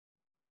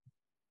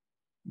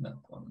that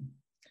one.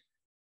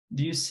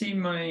 Do you see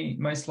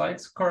my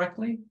slides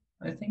correctly,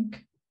 I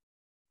think?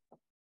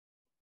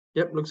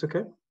 Yep, looks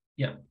okay.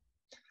 Yeah.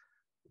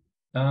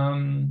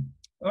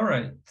 All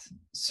right.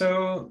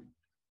 So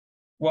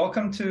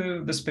welcome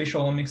to the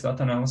Spatial Omics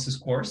Data Analysis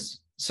course.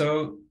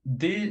 So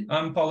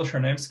I'm Paulo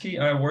Czarnewski.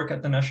 I work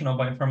at the National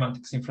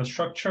Bioinformatics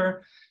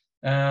Infrastructure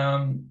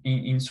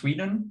in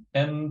Sweden.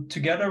 And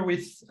together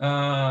with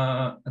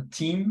a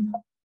team,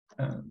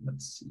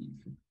 let's see.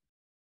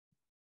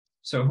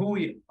 So who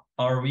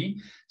are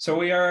we? So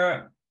we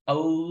are a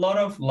lot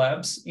of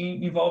labs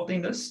involved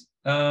in this.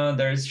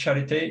 There is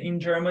Charité in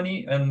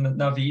Germany, and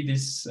Navid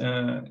is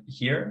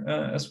here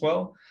as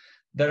well.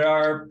 There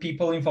are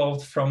people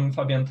involved from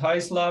Fabian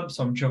Thai's lab,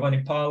 some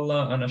Giovanni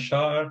Palla, Anna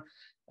Schar,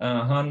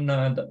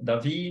 Hanna,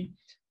 David,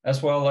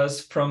 as well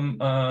as from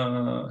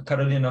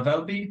Carolina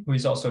Velby, who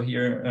is also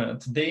here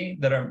today.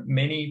 There are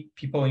many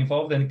people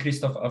involved, and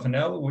Christophe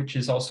Avenel, which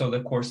is also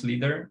the course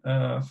leader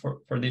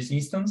for this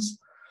instance,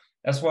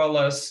 as well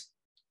as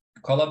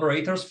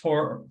collaborators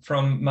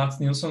from Mats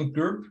Nilsson's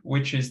group,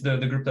 which is the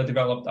group that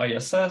developed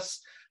ISS,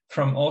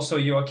 from also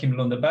Joachim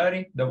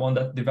Lundeberg, the one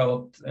that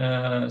developed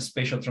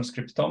spatial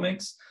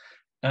transcriptomics,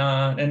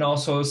 and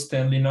also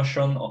Stanley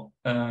Noshon,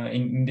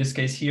 in this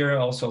case here,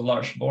 also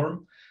Lars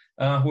Borm,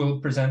 who will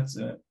present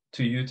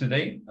to you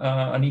today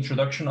an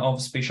introduction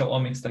of spatial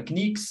omics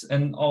techniques,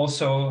 and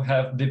also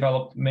have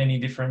developed many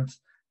different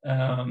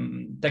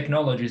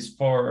technologies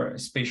for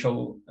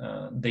spatial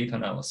data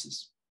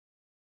analysis.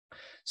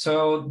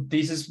 So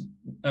this is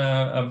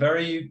a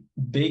very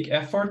big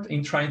effort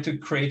in trying to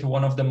create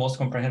one of the most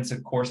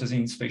comprehensive courses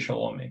in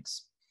spatial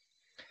omics.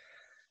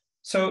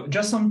 So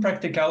just some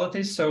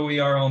practicalities, so we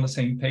are on the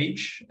same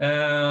page.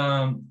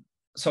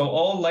 So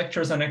all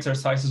lectures and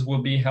exercises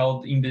will be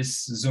held in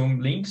this Zoom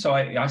link. So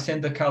I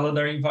sent the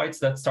calendar invites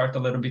that start a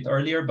little bit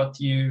earlier, but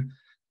you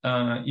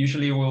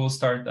usually will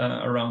start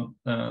around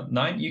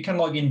 9. You can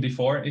log in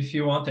before if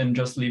you want and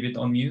just leave it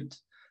on mute.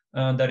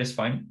 That is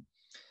fine.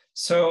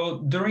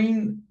 So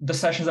during the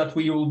sessions that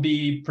we will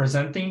be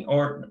presenting,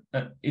 or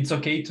it's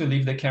okay to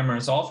leave the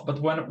cameras off, but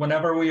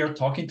whenever we are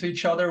talking to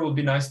each other, it will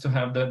be nice to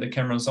have the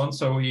cameras on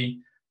so we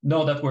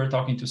know that we're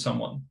talking to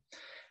someone.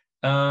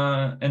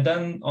 And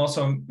then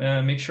also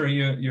make sure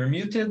you're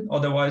muted,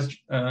 otherwise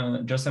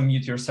just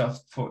unmute yourself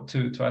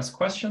to ask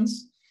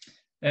questions.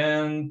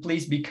 And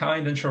please be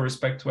kind and show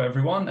respect to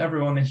everyone.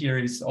 Everyone here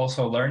is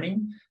also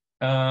learning.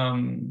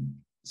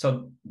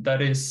 So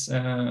that is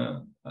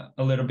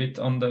a little bit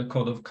on the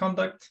code of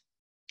conduct.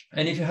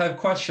 And if you have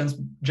questions,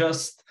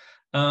 just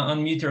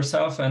unmute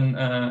yourself and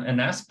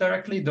ask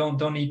directly. Don't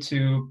need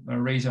to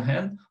raise your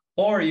hand,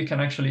 or you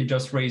can actually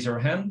just raise your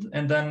hand,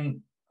 and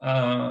then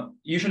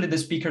usually the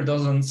speaker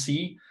doesn't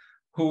see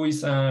who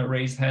is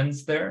raised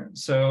hands there.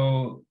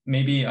 So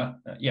maybe,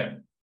 yeah,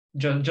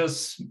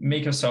 just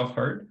make yourself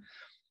heard.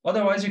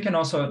 Otherwise, you can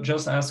also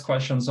just ask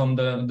questions on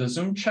the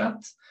Zoom chat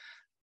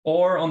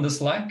or on the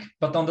Slack.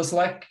 But on the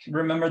Slack,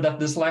 remember that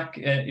the Slack,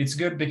 it's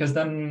good because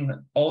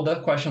then all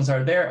the questions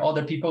are there.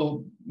 Other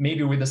people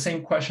maybe with the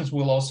same questions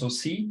will also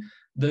see.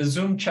 The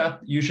Zoom chat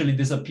usually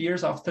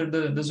disappears after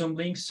the Zoom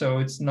link, so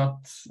it's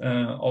not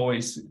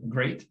always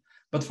great.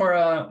 But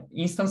for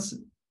instance,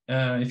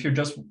 if you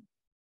just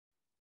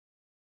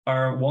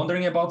are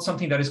wondering about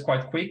something that is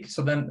quite quick,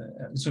 so then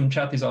Zoom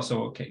chat is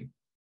also okay.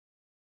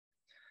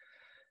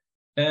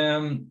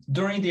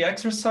 During the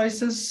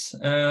exercises,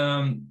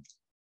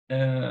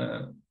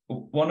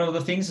 one of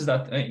the things is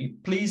that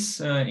please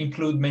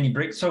include many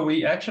breaks. So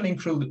we actually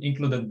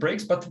included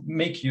breaks, but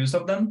make use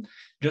of them,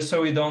 just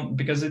so we don't,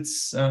 because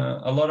it's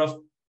a lot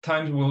of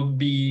times we'll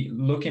be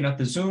looking at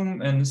the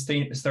Zoom and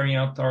staring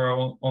at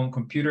our own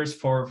computers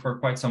for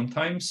quite some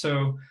time.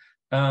 So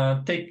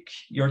take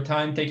your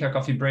time, take a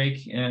coffee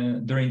break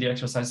during the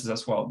exercises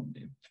as well.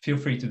 Feel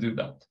free to do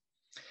that.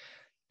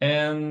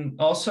 And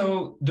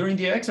also during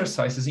the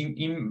exercises,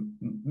 in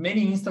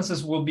many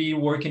instances, we'll be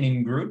working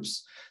in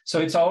groups. So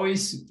it's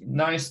always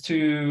nice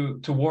to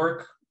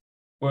work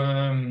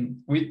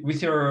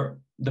with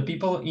the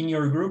people in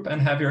your group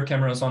and have your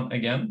cameras on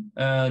again,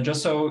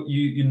 just so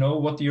you know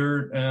what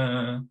you're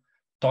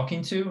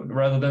talking to,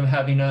 rather than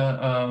having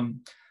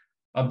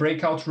a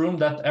breakout room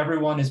that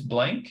everyone is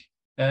blank.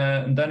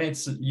 And then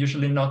it's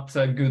usually not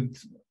a good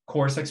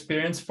course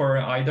experience for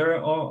either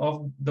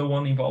of the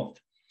one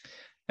involved.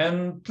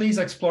 And please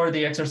explore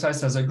the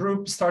exercise as a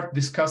group, start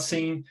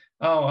discussing,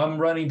 oh, I'm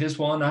running this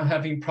one, I'm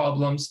having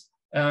problems.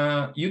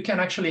 You can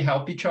actually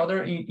help each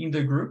other in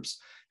the groups.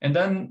 And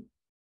then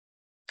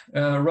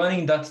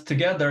running that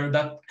together,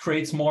 that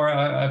creates more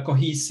a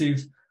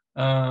cohesive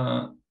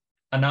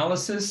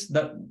analysis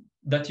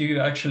that you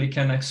actually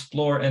can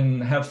explore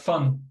and have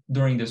fun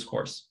during this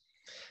course.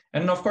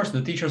 And of course,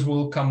 the teachers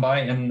will come by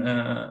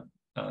and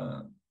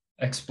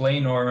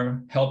explain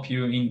or help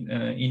you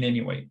in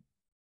any way.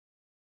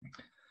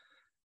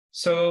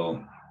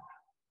 So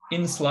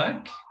in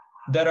Slack,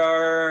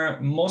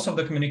 most of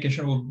the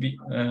communication will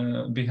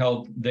be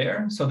held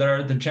there. So there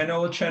are the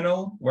general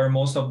channel where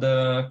most of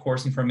the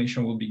course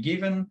information will be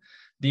given.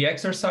 the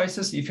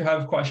exercises. If you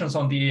have questions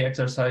on the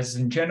exercises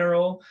in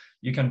general,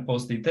 you can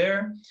post it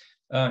there.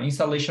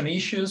 Installation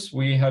issues,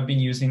 we have been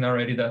using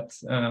already that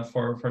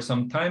for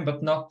some time,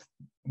 but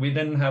we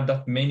didn't have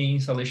that many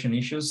installation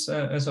issues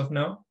as of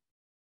now.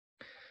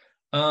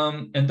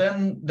 And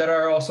then there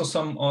are also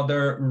some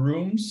other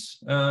rooms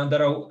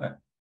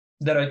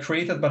that I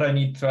created, but I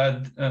need to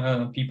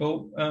add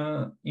people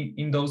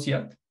in those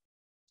yet.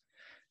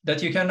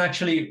 That you can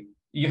actually,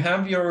 you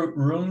have your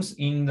rooms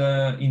in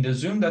the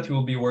Zoom that you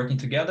will be working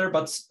together,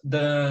 but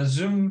the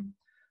Zoom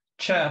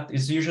chat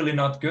is usually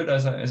not good,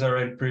 as I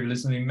already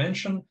previously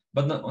mentioned,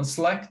 but on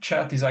Slack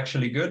chat is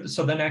actually good.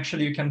 So then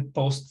actually you can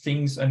post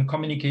things and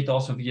communicate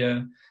also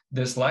via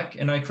the Slack.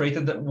 And I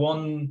created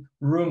one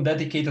room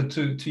dedicated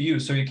to you,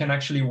 so you can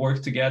actually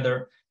work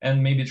together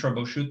and maybe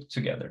troubleshoot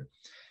together.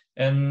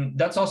 And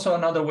that's also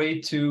another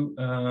way to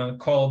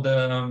call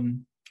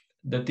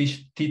the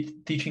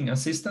teaching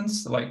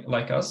assistants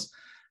like us.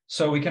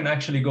 So we can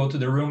actually go to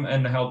the room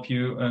and help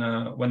you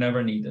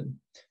whenever needed.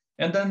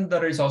 And then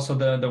there is also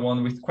the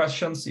one with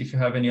questions, if you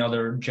have any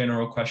other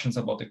general questions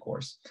about the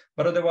course.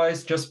 But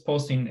otherwise, just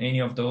post in any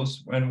of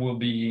those and we'll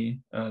be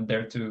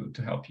there to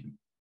help you.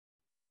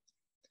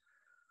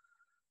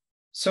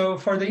 So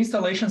for the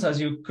installations,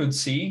 as you could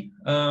see,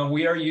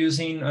 we are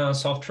using a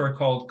software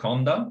called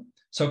Conda.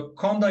 So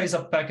Conda is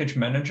a package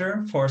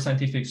manager for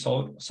scientific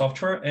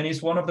software, and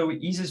it's one of the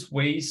easiest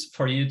ways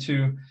for you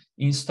to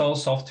install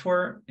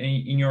software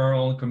in your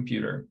own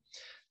computer.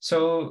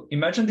 So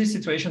imagine this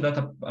situation that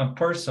a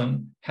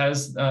person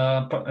has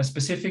a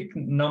specific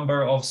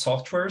number of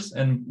softwares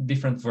and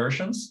different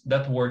versions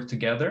that work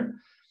together.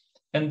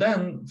 And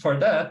then for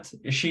that,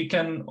 she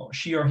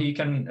or he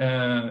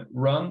can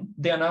run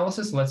the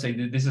analysis. Let's say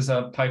this is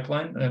a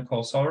pipeline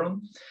called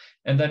Sauron,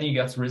 and then he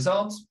gets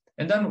results.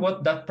 And then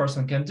what that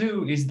person can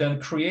do is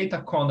then create a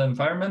Conda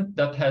environment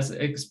that has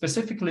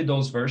specifically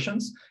those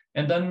versions.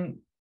 And then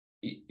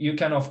you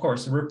can, of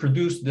course,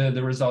 reproduce the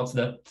results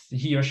that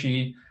he or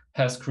she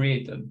has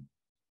created.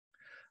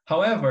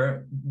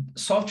 However,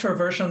 software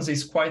versions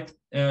is quite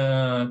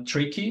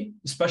tricky,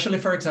 especially,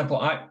 for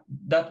example,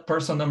 that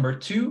person number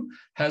 2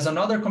 has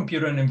another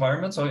computer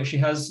environment. So he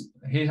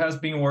has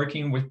been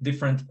working with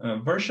different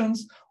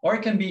versions, or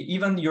it can be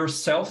even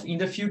yourself in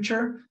the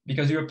future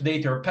because you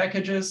update your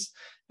packages.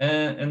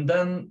 And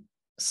then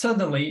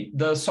suddenly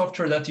the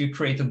software that you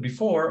created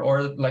before,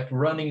 or like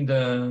running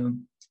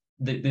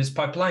this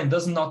pipeline,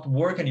 does not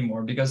work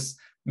anymore because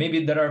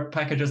maybe there are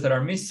packages that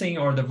are missing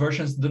or the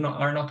versions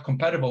are not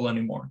compatible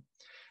anymore.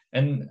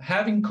 And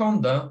having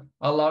Conda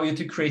allow you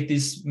to create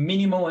this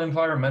minimal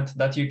environment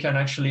that you can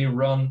actually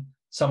run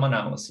some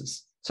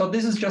analysis. So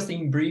this is just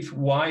in brief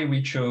why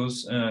we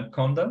chose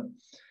Conda.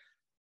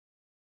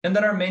 And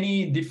there are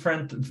many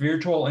different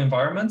virtual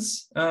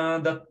environments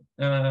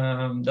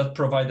that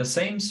provide the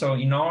same. So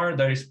in R,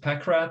 there is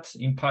PackRat.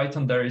 In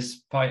Python, there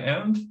is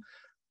PyEnv.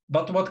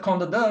 But what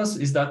Conda does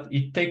is that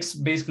it takes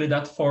basically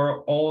that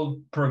for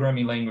all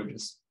programming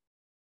languages.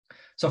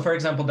 So for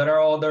example, there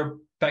are other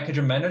package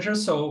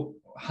managers. So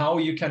how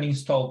you can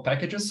install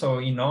packages. So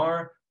in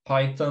R,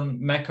 Python,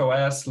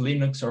 macOS,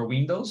 Linux, or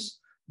Windows,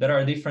 there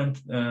are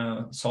different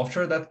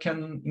software that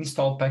can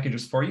install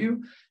packages for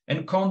you.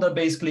 And Conda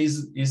basically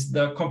is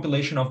the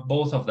compilation of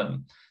both of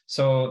them.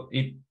 So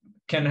it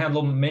can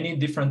handle many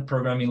different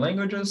programming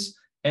languages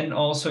and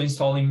also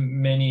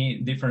installing many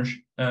different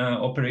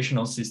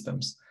operational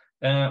systems.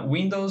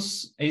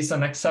 Windows is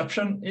an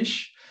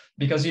exception-ish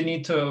because you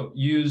need to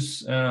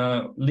use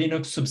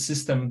Linux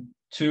subsystem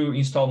to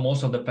install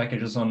most of the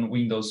packages on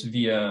Windows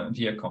via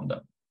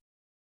Conda.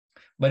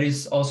 But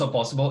it's also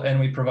possible, and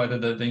we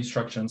provided the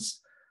instructions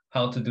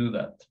how to do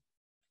that.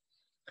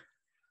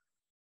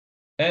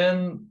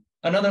 And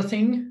another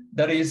thing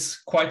that is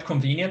quite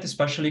convenient,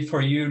 especially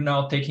for you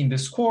now taking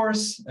this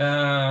course,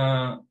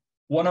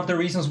 one of the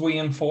reasons we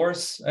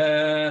enforce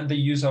the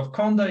use of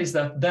Conda is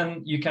that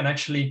then you can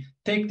actually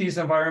take this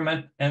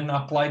environment and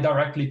apply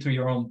directly to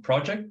your own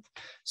project.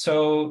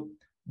 So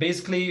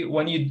basically,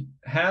 when you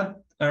had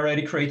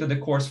already created the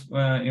course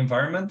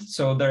environment,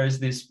 so there is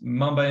this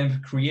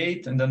mamba-env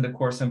create and then the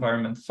course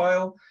environment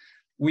file,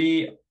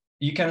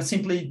 you can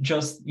simply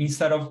just,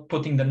 instead of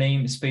putting the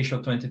name Spatial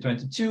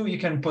 2022, you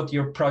can put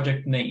your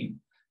project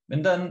name.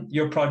 And then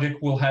your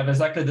project will have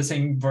exactly the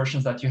same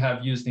versions that you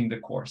have used in the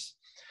course.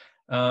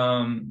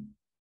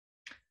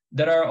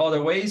 There are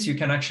other ways you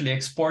can actually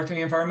export the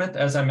environment,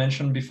 as I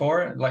mentioned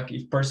before, like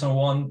if person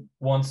 1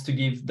 wants to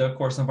give the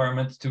course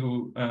environment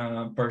to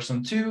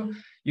person 2,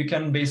 you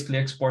can basically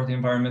export the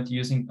environment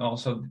using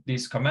also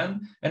this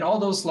command. And all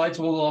those slides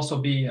will also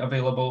be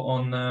available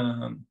on,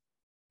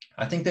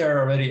 I think they are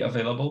already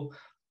available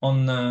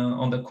on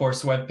the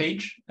course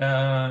webpage.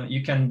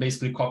 You can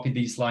basically copy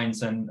these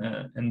lines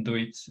and do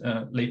it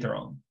later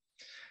on.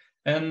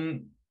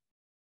 And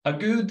a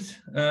good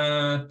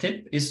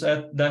tip is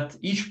that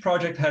each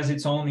project has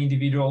its own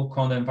individual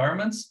Conda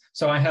environments.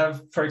 So I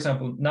have, for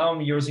example, now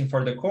I'm using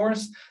for the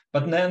course,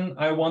 but then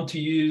I want to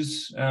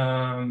use,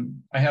 I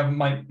have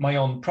my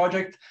own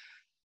project.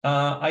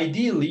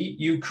 Ideally,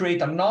 you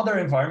create another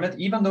environment,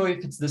 even though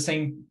if it's the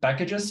same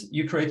packages,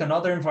 you create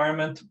another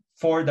environment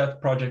for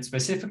that project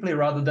specifically,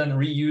 rather than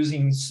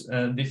reusing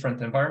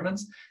different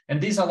environments. And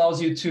this allows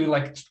you to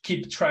like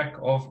keep track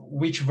of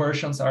which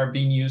versions are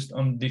being used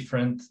on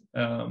different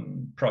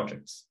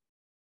projects.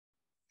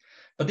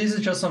 But this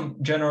is just some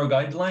general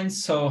guidelines.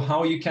 So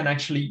how you can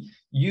actually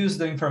use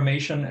the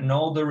information and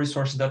all the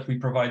resources that we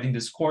provide in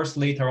this course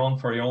later on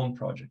for your own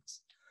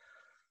projects.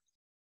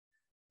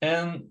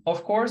 And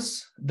of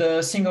course,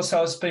 the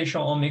single-cell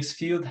spatial omics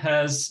field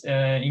has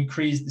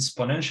increased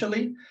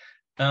exponentially.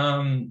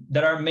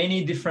 There are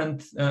many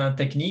different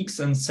techniques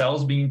and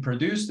cells being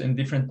produced in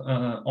different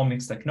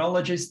omics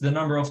technologies. The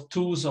number of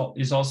tools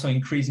is also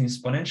increasing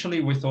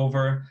exponentially, with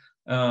over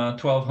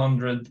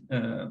 1,200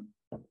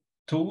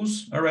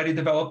 tools already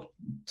developed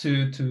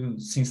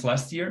since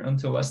last year,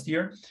 until last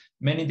year.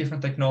 Many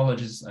different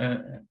technologies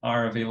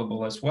are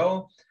available as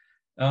well.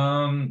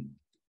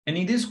 And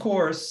in this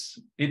course,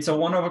 it's a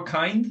one of a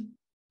kind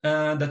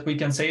that we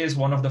can say is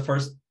one of the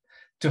first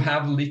to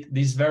have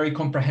this very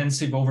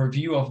comprehensive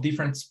overview of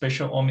different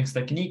spatial omics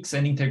techniques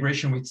and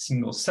integration with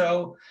single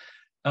cell.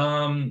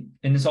 And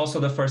it's also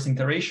the first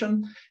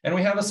iteration. And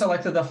we have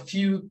selected a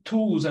few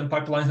tools and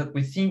pipelines that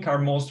we think are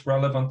most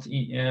relevant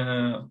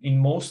in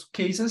most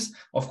cases.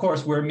 Of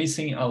course, we're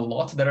missing a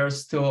lot. There are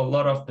still a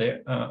lot of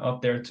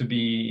out there to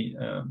be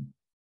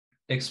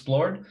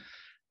explored.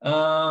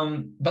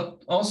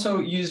 But also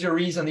use your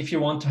reason if you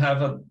want to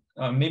have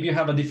maybe you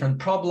have a different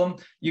problem.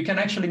 You can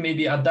actually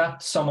maybe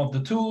adapt some of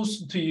the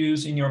tools to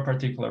use in your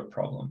particular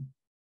problem.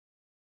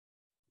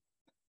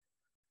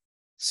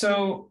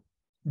 So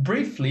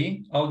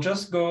briefly, I'll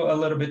just go a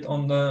little bit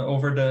on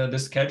over the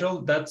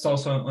schedule. That's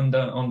also on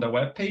the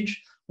web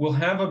page. We'll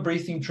have a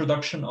brief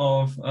introduction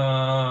of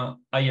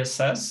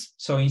ISS,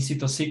 so in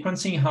situ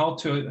sequencing, how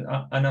to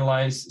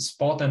analyze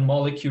spot and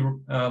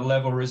molecule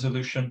level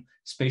resolution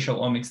spatial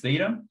omics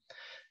data.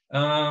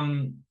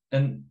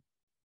 And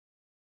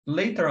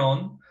later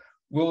on,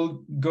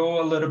 we'll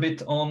go a little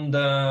bit on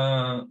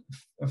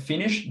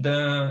finish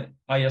the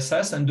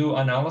ISS and do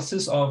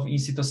analysis of in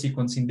situ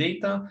sequencing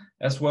data,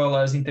 as well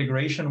as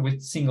integration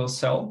with single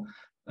cell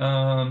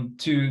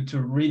to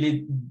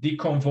really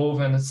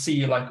deconvolve and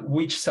see like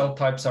which cell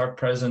types are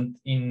present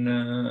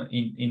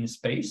in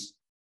space.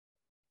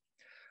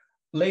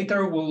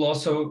 Later, we'll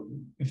also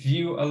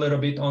view a little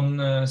bit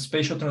on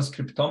spatial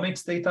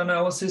transcriptomics data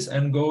analysis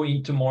and go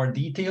into more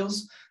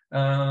details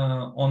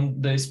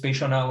on the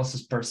spatial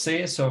analysis per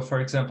se. So, for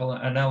example,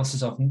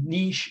 analysis of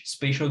niche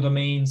spatial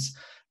domains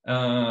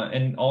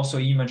and also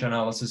image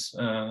analysis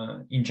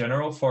in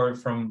general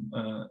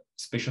from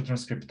spatial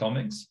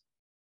transcriptomics.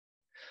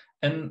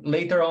 And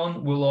later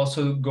on, we'll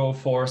also go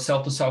for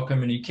cell-to-cell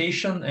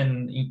communication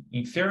and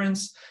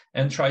inference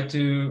and try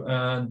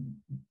to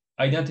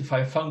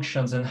identify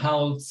functions and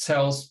how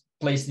cells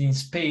placed in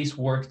space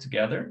work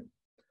together.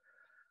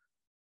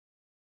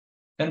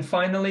 And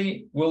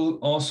finally, we'll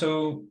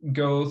also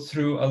go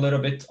through a little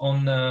bit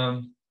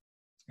on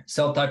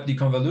cell type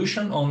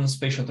deconvolution on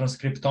spatial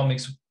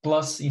transcriptomics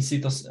plus in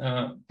situ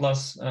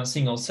plus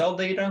single cell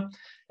data,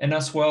 and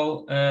as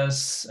well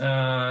as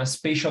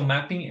spatial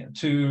mapping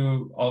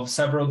of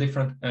several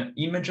different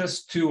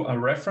images to a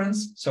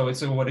reference. So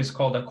it's what is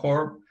called a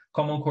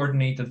common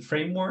coordinated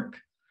framework.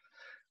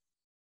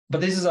 But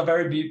this is a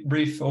very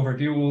brief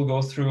overview. We'll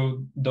go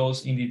through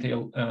those in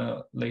detail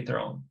later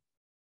on.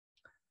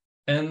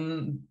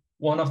 And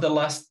one of the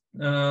last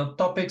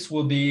topics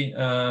will be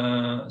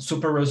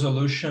super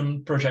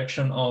resolution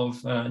projection of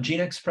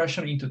gene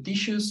expression into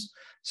tissues.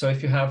 So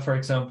if you have, for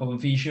example,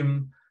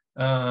 vision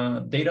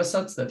data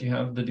sets that you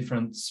have the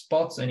different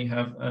spots and you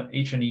have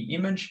H&E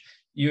image,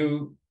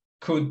 you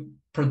could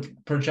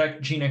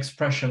project gene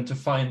expression to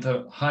find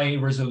a high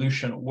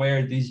resolution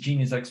where this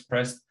gene is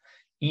expressed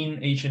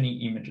in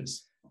H&E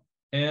images.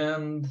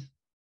 And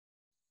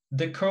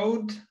the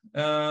code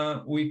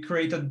we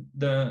created,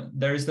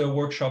 there is the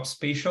workshop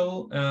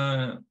Spatial,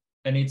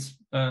 and it's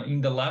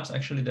in the labs.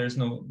 Actually, there's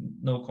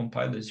no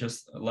compile, it's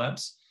just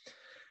labs.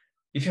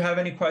 If you have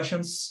any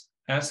questions,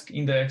 ask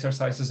in the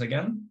exercises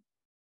again.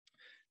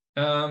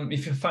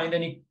 If you find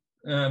any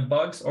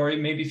bugs, or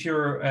maybe if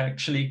you're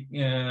actually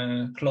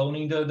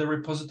cloning the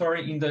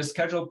repository, in the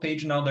schedule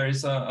page now there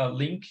is a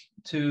link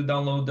to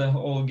download the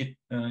whole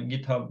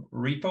GitHub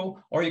repo,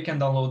 or you can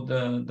download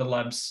the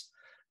labs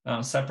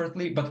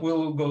separately, but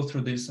we'll go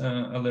through this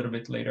a little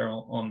bit later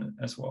on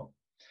as well.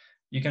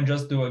 You can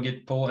just do a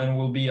git pull and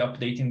we'll be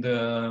updating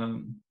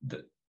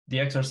the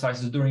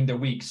exercises during the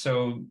week.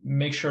 So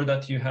make sure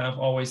that you have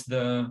always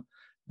the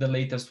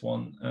latest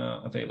one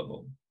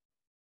available.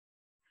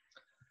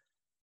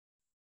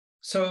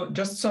 So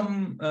just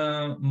some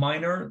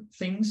minor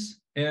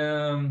things.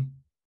 When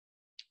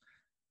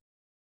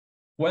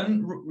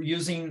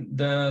using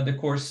the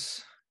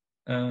course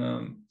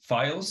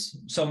files,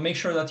 so make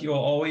sure that you're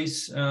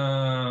always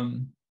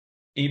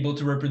able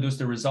to reproduce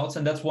the results.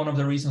 And that's one of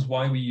the reasons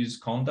why we use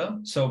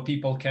Conda, so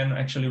people can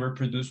actually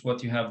reproduce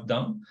what you have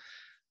done.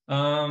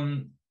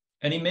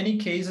 And in many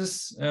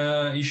cases,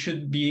 you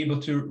should be able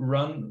to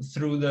run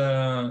through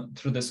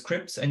the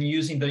scripts and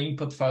using the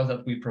input files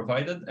that we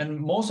provided. And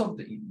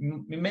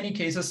in many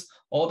cases,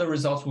 all the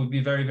results would be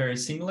very, very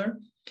similar.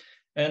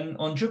 And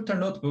on Jupyter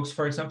notebooks,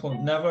 for example,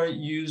 never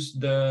use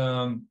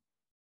the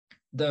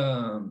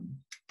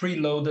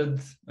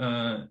preloaded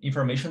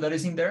information that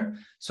is in there.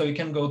 So you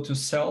can go to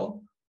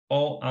cell,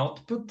 all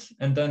output,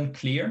 and then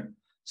clear.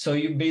 So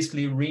you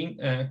basically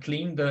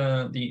clean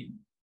the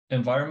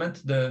environment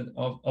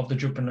of the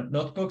Jupyter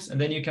notebooks, and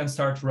then you can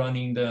start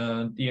running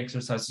the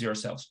exercises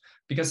yourselves.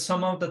 Because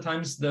some of the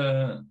times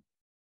the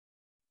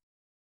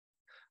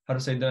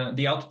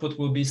output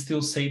will be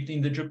still saved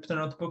in the Jupyter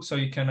notebook, so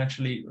you can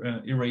actually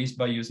erase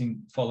by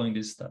following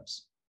these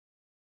steps.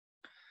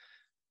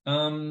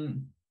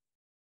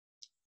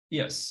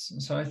 Yes,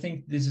 so I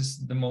think this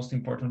is the most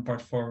important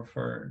part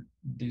for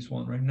this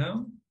one right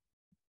now.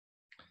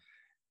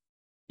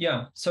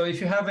 Yeah, so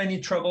if you have any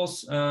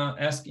troubles,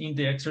 ask in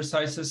the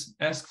exercises,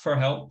 ask for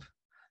help.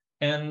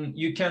 And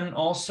you can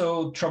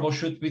also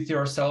troubleshoot with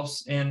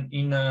yourselves and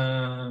in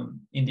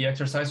the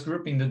exercise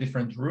group in the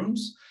different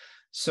rooms.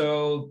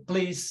 So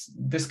please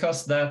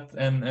discuss that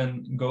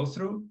and go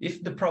through.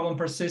 If the problem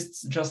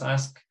persists, just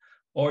ask,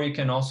 or you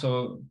can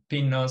also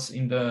pin us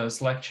in the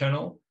Slack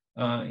channel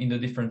in the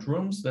different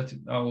rooms that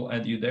I will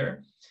add you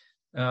there.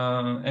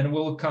 And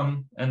we'll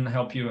come and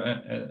help you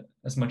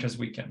as much as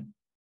we can.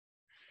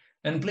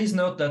 And please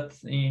note that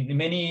in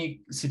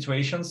many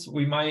situations,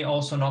 we might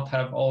also not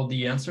have all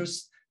the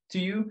answers to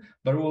you,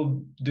 but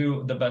we'll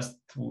do the best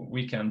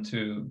we can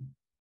to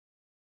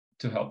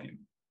help you.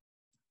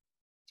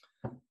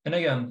 And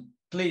again,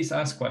 please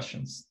ask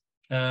questions.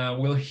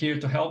 We're here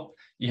to help.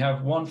 You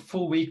have 1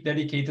 full week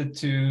dedicated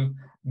to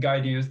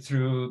guide you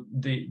through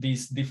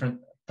these different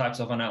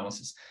types of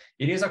analysis.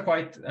 It is a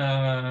quite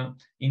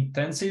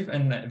intensive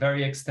and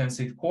very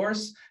extensive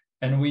course,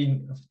 and we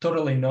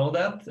totally know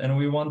that, and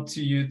we want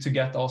you to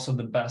get also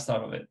the best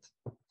out of it.